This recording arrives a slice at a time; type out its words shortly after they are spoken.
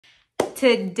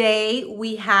Today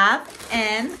we have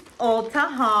an Ulta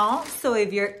haul, so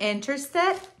if you're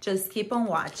interested, just keep on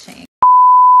watching.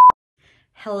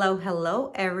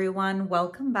 Hello everyone,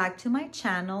 welcome back to my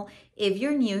channel. If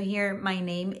you're new here, my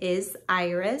name is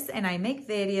Iris and I make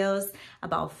videos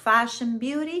about fashion,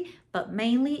 beauty, but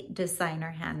mainly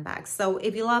designer handbags. So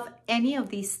if you love any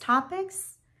of these topics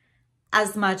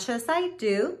as much as I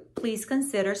do, please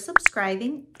consider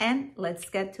subscribing and let's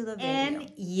get to the video.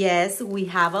 And yes, we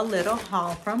have a little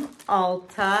haul from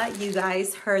Ulta. You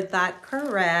guys heard that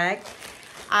correct.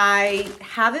 I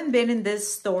haven't been in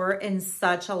this store in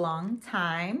such a long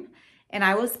time, and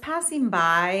I was passing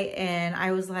by and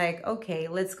I was like, okay,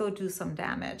 let's go do some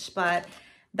damage. But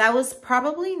that was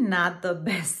probably not the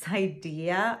best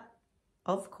idea,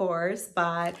 of course,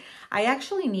 but I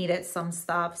actually needed some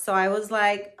stuff. So I was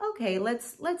like, okay,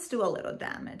 let's do a little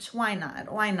damage. Why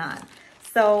not? Why not?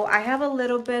 So I have a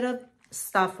little bit of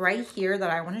stuff right here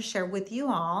that I want to share with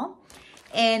you all.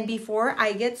 And before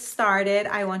I get started,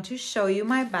 I want to show you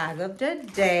my bag of the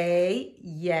day.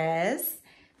 Yes,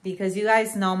 because you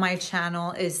guys know my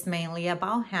channel is mainly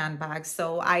about handbags.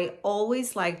 So I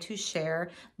always like to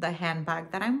share the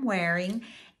handbag that I'm wearing.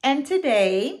 And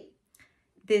today,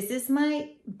 this is my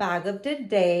bag of the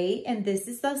day, and this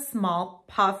is a small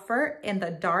puffer in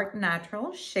the dark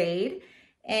natural shade.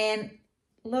 And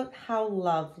look how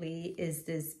lovely is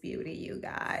this beauty, you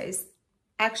guys.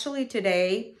 Actually,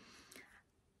 today,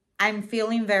 I'm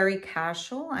feeling very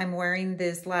casual. I'm wearing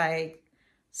this like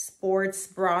sports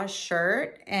bra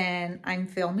shirt and I'm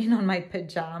filming on my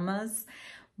pajamas,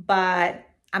 but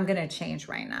I'm gonna change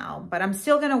right now. But I'm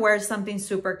still gonna wear something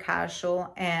super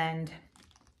casual, and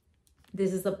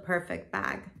this is a perfect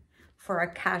bag for a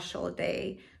casual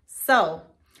day. So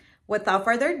without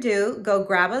further ado, go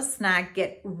grab a snack,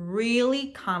 get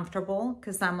really comfortable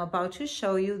because I'm about to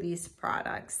show you these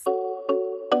products.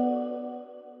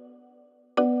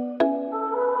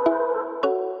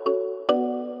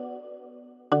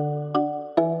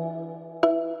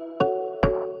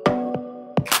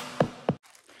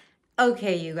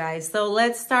 Okay, you guys, so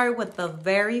let's start with the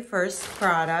very first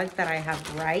product that I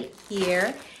have right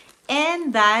here.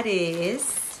 And that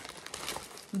is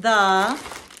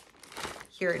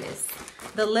here it is,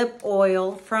 the lip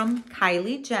oil from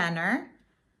Kylie Jenner,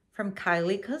 from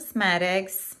Kylie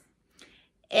Cosmetics.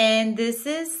 And this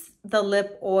is the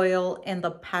lip oil in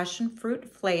the passion fruit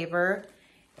flavor.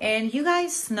 And you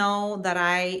guys know that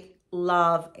I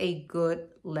love a good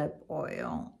lip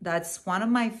oil. That's one of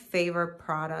my favorite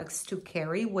products to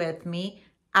carry with me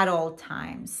at all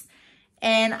times.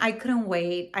 And I couldn't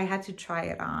wait. I had to try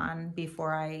it on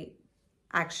before I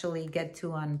actually get to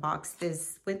unbox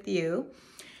this with you.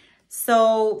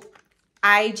 So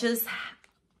I just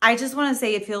want to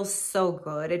say it feels so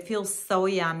good. It feels so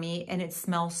yummy and it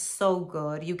smells so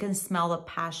good. You can smell the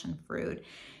passion fruit.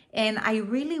 And I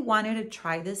really wanted to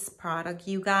try this product,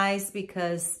 you guys,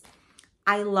 because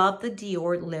I love the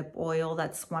Dior lip oil.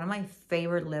 That's one of my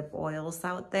favorite lip oils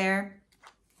out there.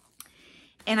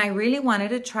 And I really wanted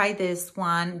to try this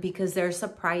one because there's a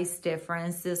price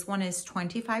difference. This one is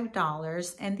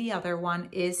 $25 and the other one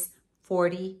is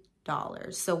 $40.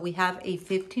 So we have a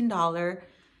 $15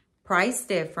 price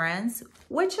difference,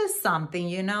 which is something,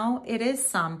 you know, it is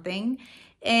something.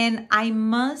 And I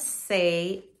must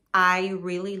say, I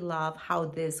really love how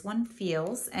this one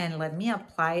feels. And let me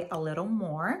apply a little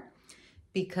more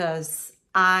because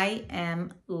I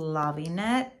am loving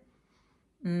it.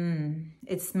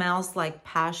 It smells like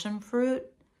passion fruit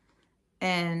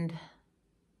and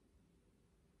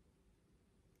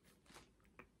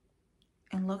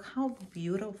look how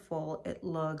beautiful it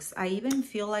looks. I even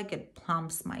feel like it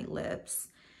plumps my lips.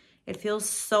 It feels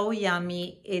so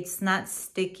yummy. It's not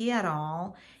sticky at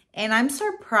all. And I'm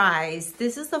surprised.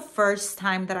 This is the first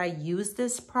time that I use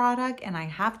this product, and I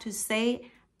have to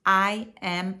say I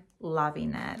am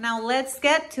loving it. Now let's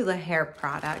get to the hair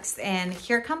products, and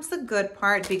here comes the good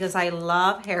part because I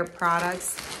love hair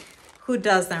products. Who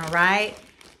doesn't, right?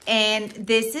 And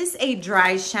this is a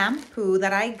dry shampoo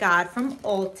that I got from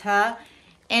Ulta,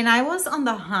 and I was on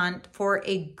the hunt for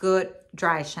a good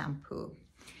dry shampoo.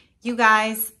 You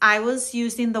guys, I was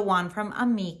using the one from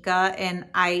Amica and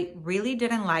I really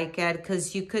didn't like it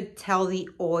because you could tell the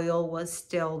oil was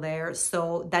still there,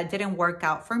 so that didn't work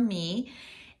out for me.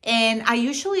 And I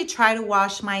usually try to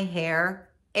wash my hair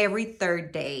every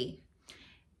third day.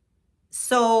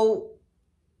 So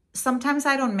sometimes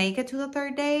I don't make it to the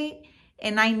third day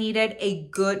and I needed a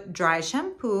good dry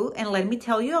shampoo. And let me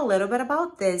tell you a little bit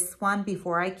about this one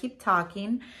before I keep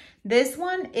talking. This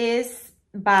one is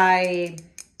by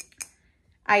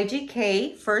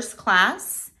IGK First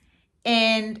Class.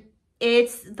 And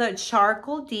It's the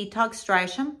Charcoal Detox Dry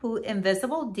Shampoo,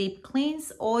 Invisible Deep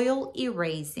Cleans, Oil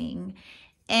Erasing.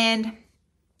 And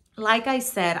like I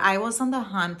said, I was on the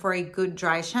hunt for a good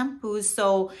dry shampoo.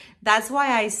 So that's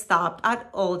why I stopped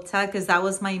at Ulta, because that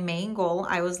was my main goal.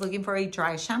 I was looking for a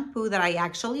dry shampoo that I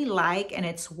actually like and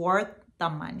it's worth the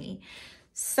money.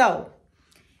 So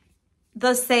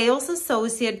the sales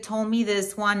associate told me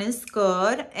this one is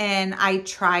good and I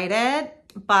tried it,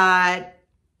 but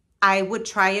I would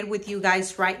try it with you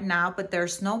guys right now, but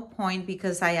there's no point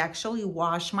because I actually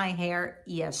washed my hair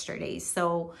yesterday.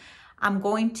 So I'm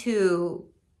going to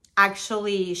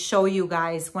actually show you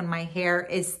guys when my hair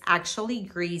is actually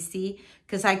greasy,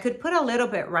 because I could put a little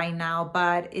bit right now,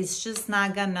 but it's just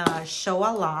not gonna show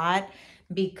a lot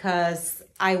because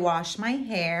I wash my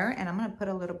hair. And I'm gonna put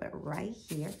a little bit right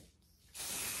here.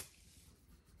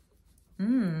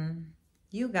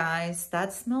 You guys,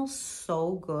 that smells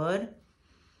so good.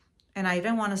 And I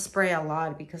didn't want to spray a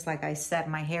lot because like I said,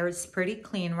 my hair is pretty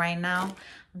clean right now.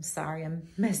 I'm sorry, I'm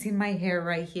messing my hair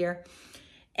right here.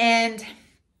 And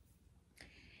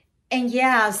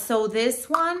yeah, so this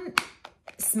one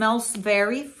smells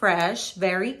very fresh,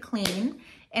 very clean.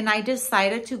 And I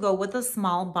decided to go with a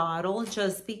small bottle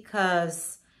just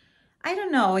because, I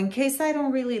don't know, in case I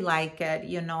don't really like it,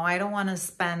 you know, I don't want to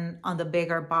spend on the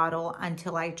bigger bottle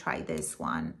until I try this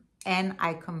one. And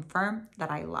I confirm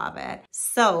that I love it.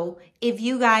 So if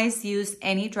you guys use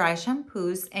any dry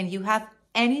shampoos and you have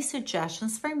any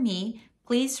suggestions for me,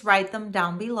 please write them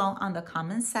down below on the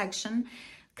comment section,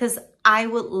 because I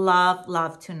would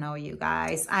love to know, you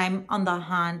guys. I'm on the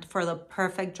hunt for the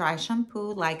perfect dry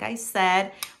shampoo. Like I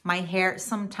said, my hair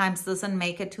sometimes doesn't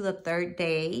make it to the 3rd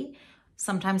day.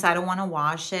 Sometimes I don't want to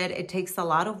wash it. It takes a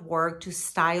lot of work to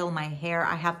style my hair.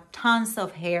 I have tons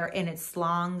of hair and it's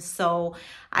long. So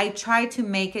I try to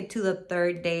make it to the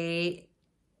 3rd day.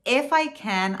 If I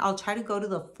can, I'll try to go to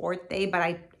the 4th day, but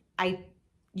I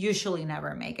usually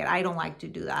never make it. I don't like to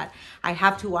do that. I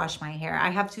have to wash my hair. I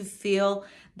have to feel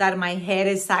that my head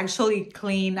is actually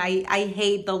clean. I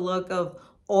hate the look of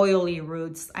oily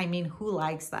roots. I mean, who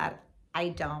likes that? I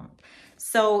don't.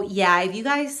 So yeah, if you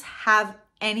guys have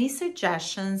any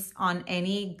suggestions on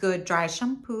any good dry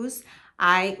shampoos,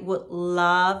 I would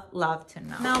love to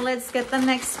know. Now let's get the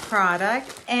next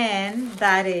product, and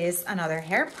that is another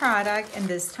hair product. And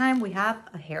this time we have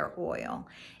a hair oil.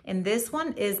 And this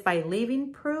one is by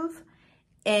Living Proof.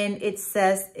 And it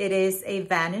says it is a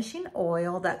vanishing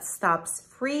oil that stops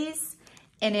frizz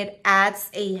and it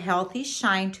adds a healthy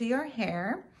shine to your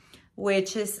hair,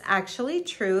 which is actually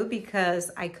true because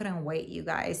I couldn't wait, you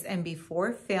guys. And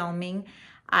before filming,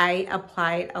 I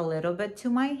applied a little bit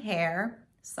to my hair.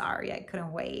 Sorry, I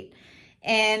couldn't wait.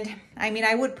 And I mean,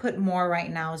 I would put more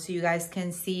right now so you guys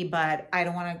can see, but I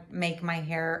don't want to make my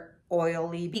hair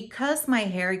oily. Because my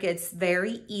hair gets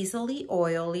very easily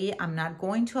oily, I'm not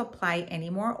going to apply any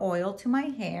more oil to my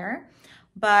hair.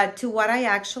 But to what I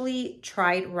actually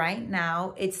tried right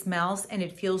now, it smells and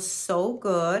it feels so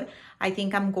good. I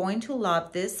think I'm going to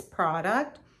love this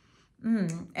product.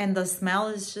 And the smell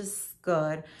is just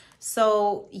good.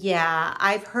 So yeah,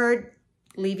 I've heard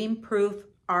Living Proof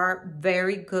are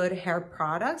very good hair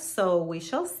products, so we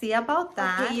shall see about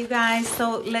that. Okay, you guys,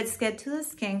 so let's get to the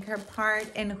skincare part.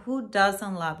 And who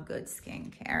doesn't love good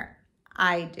skincare?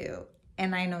 I do,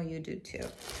 and I know you do too.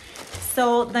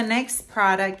 So the next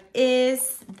product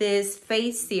is this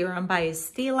face serum by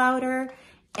Estée Lauder,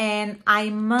 and I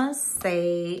must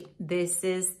say this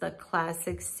is the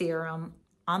classic serum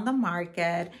on the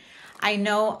market. I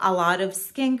know a lot of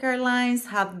skincare lines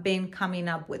have been coming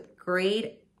up with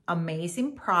great,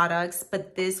 amazing products,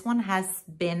 but this one has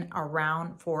been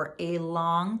around for a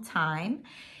long time.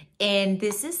 And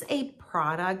this is a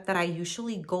product that I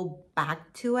usually go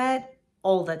back to it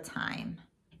all the time.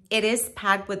 It is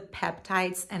packed with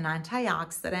peptides and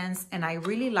antioxidants, and I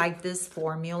really like this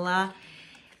formula.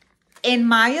 In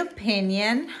my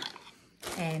opinion,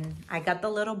 and I got the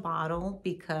little bottle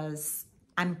because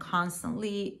I'm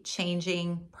constantly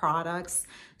changing products,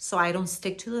 so I don't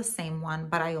stick to the same one,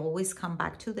 but I always come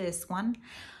back to this one.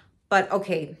 But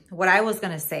okay, what I was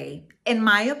gonna say, in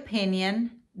my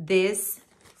opinion, this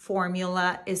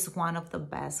formula is one of the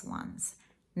best ones.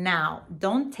 Now,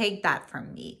 don't take that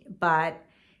from me, but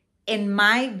in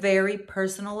my very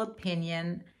personal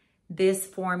opinion, this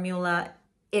formula,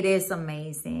 it is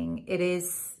amazing. It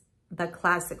is the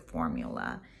classic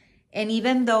formula. And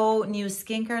even though new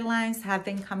skincare lines have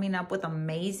been coming up with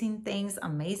amazing things,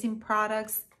 amazing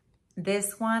products,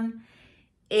 this one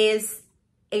is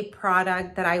a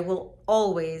product that I will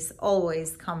always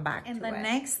come back to. And the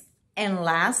next and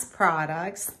last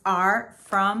products are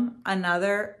from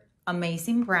another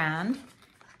amazing brand.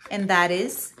 and that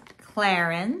is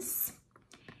Clarins.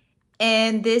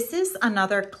 And this is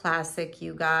another classic,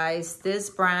 you guys. This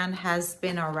brand has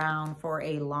been around for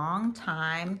a long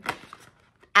time.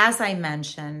 As I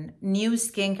mentioned, new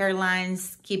skincare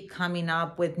lines keep coming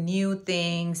up with new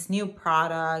things, new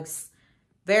products,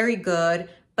 very good.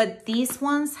 But these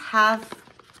ones have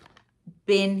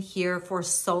been here for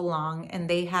so long and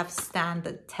they have stand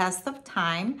the test of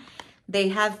time. They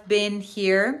have been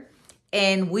here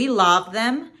and we love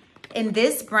them. And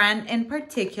this brand in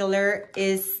particular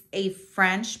is a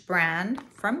French brand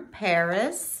from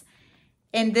Paris.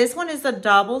 And this one is a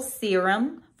double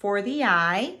serum for the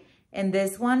eye. And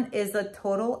this one is a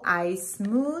total eye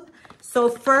smooth. So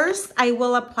first I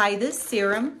will apply this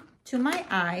serum to my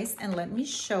eyes and let me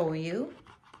show you.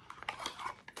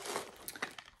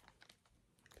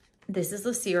 This is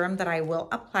the serum that I will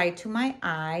apply to my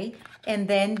eye. And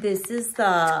then this is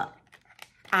the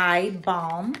eye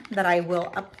balm that I will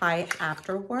apply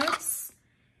afterwards.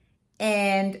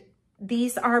 And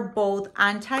these are both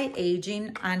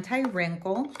anti-aging,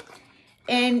 anti-wrinkle.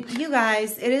 And you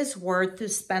guys, it is worth to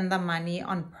spend the money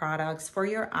on products for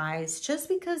your eyes just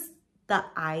because the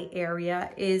eye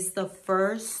area is the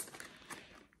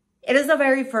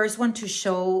very first one to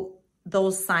show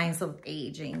those signs of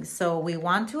aging. So we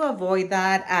want to avoid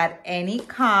that at any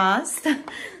cost.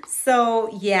 So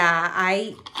yeah,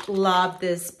 I love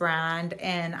this brand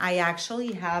and I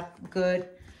actually have good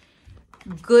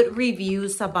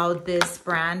reviews about this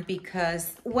brand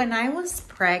because when I was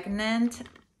pregnant,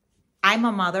 I'm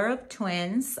a mother of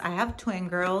twins. I have twin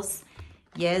girls.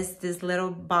 Yes, this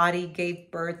little body gave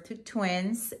birth to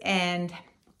twins, and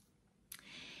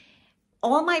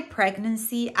all my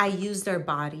pregnancy, I used their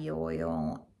body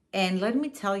oil. And let me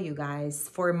tell you guys,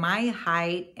 for my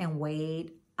height and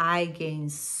weight, I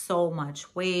gained so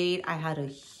much weight. I had a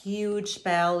huge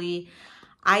belly.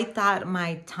 I thought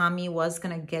my tummy was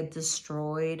gonna get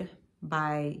destroyed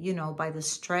by, by the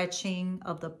stretching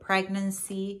of the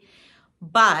pregnancy,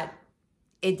 but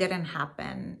it didn't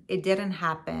happen. It didn't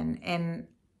happen. And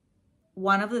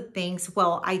one of the things,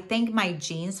 well, I thank my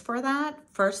genes for that,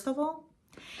 first of all.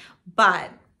 But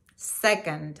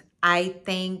second, I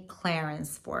thank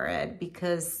Clarins for it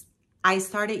because I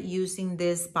started using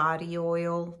this body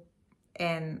oil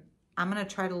and I'm going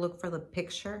to try to look for the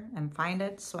picture and find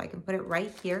it so I can put it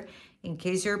right here in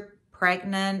case you're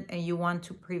pregnant and you want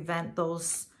to prevent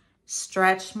those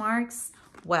stretch marks.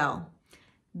 Well,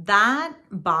 that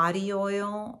body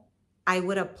oil, I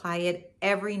would apply it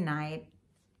every night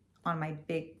on my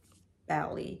big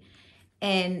belly.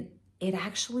 And it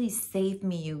actually saved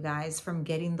me, you guys, from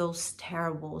getting those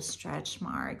terrible stretch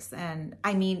marks. And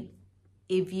I mean,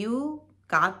 if you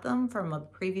got them from a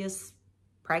previous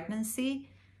pregnancy,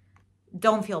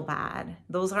 don't feel bad.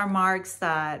 Those are marks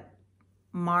that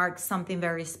mark something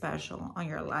very special on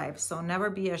your life. So never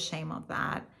be ashamed of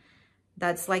that.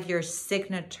 That's like your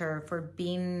signature for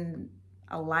being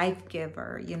a life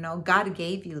giver. God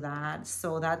gave you that.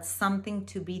 So that's something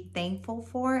to be thankful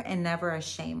for and never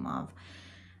ashamed of.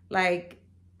 Like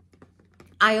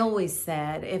I always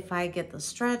said, if I get the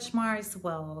stretch marks,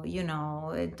 well,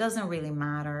 it doesn't really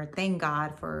matter. Thank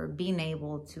God for being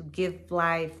able to give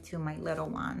life to my little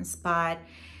ones. But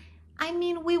I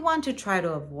mean, we want to try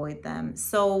to avoid them.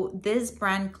 So this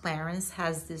brand Clarins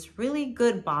has this really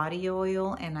good body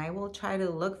oil, and I will try to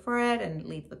look for it and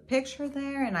leave the picture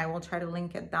there, and I will try to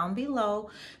link it down below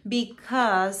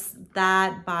because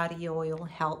that body oil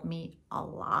helped me a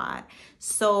lot.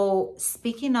 So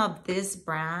speaking of this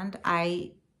brand,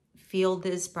 I feel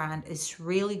this brand is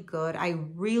really good. I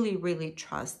really, really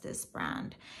trust this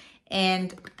brand.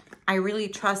 And I really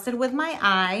trust it with my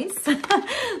eyes.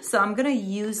 So I'm gonna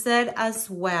use it as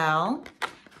well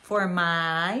for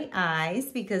my eyes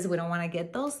because we don't wanna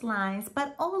get those lines.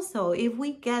 But also if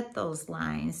we get those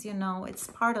lines, it's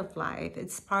part of life.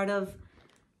 It's part of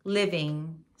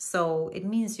living. So it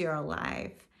means you're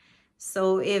alive.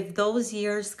 So if those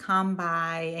years come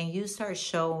by and you start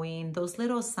showing those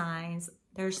little signs,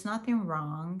 there's nothing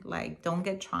wrong. Like, don't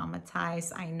get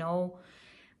traumatized. I know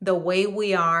the way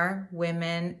we are,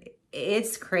 women,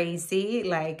 it's crazy.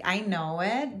 Like, I know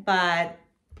it, but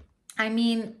I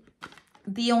mean,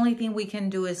 the only thing we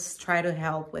can do is try to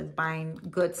help with buying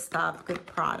good stuff, good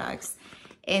products.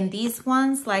 And these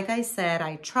ones, like I said,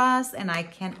 I trust, and I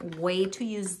can't wait to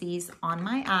use these on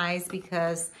my eyes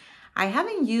because I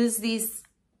haven't used these.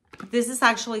 This is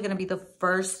actually going to be the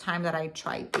first time that I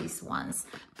tried these ones.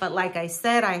 But like I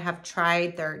said, I have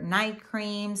tried their night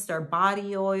creams, their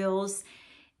body oils,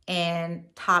 and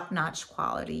top-notch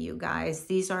quality, you guys.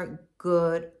 These are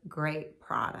good, great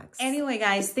products. Anyway,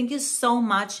 guys, thank you so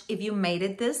much. If you made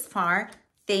it this far,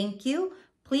 thank you.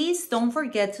 Please don't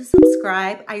forget to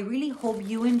subscribe. I really hope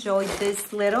you enjoyed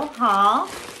this little haul.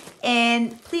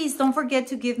 And please don't forget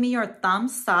to give me your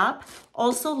thumbs up.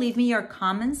 Also, leave me your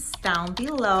comments down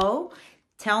below.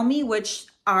 Tell me which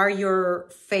are your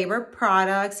favorite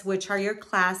products, which are your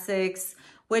classics,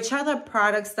 which are the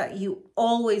products that you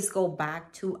always go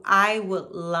back to. I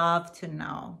would love to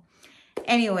know.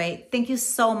 Anyway, thank you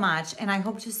so much, and I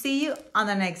hope to see you on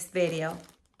the next video.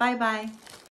 Bye-bye.